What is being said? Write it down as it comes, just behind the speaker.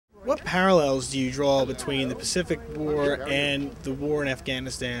What parallels do you draw between the Pacific War and the war in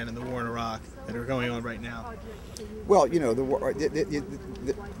Afghanistan and the war in Iraq that are going on right now? Well, you know,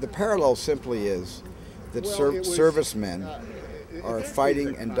 the parallel simply is that servicemen are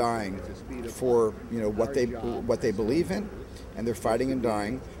fighting and dying for, you know, what they believe in, and they're fighting and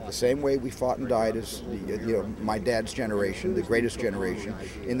dying the same way we fought and died as, you know, my dad's generation, the greatest generation,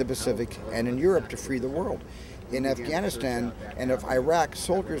 in the Pacific and in Europe to free the world. In Afghanistan and of Iraq,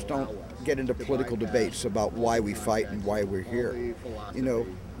 soldiers don't get into political debates about why we fight and why we're here. You know,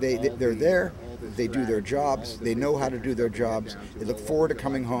 they're there, they do their jobs, they know how to do their jobs, they look forward to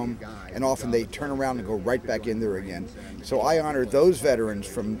coming home, and often they turn around and go right back in there again. So I honor those veterans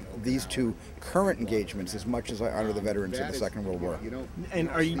from these two current engagements as much as I honor the veterans of the Second World War. And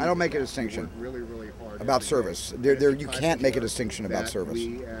I don't make a distinction about service. You can't make a distinction about service.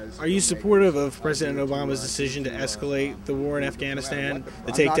 Are you supportive of President Obama's decision to escalate the war in Afghanistan,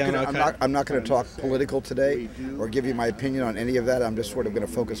 to take down Al-Qaeda? I'm not going to talk political today or give you my opinion on any of that. I'm just sort of going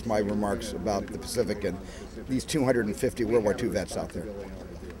to focus my remarks about the Pacific and these 250 World War II vets out there.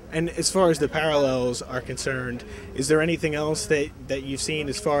 And as far as the parallels are concerned, is there anything else that you've seen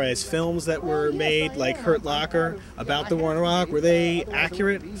as far as films that were made, like Hurt Locker, about the war in Iraq? Were they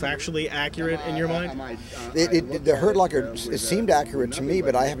accurate, factually accurate in your mind? The Hurt Locker, it seemed accurate to me,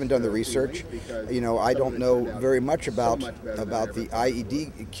 but I haven't done the research. You know, I don't know very much about the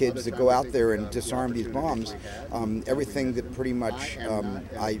IED kids that go out there and disarm these bombs. Everything that pretty much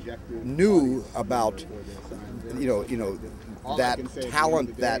I knew about, you know, that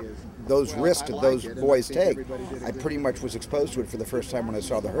talent, that those risks that those boys take, I pretty much was exposed to it for the first time when I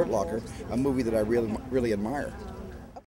saw The Hurt Locker, a movie that I really admire.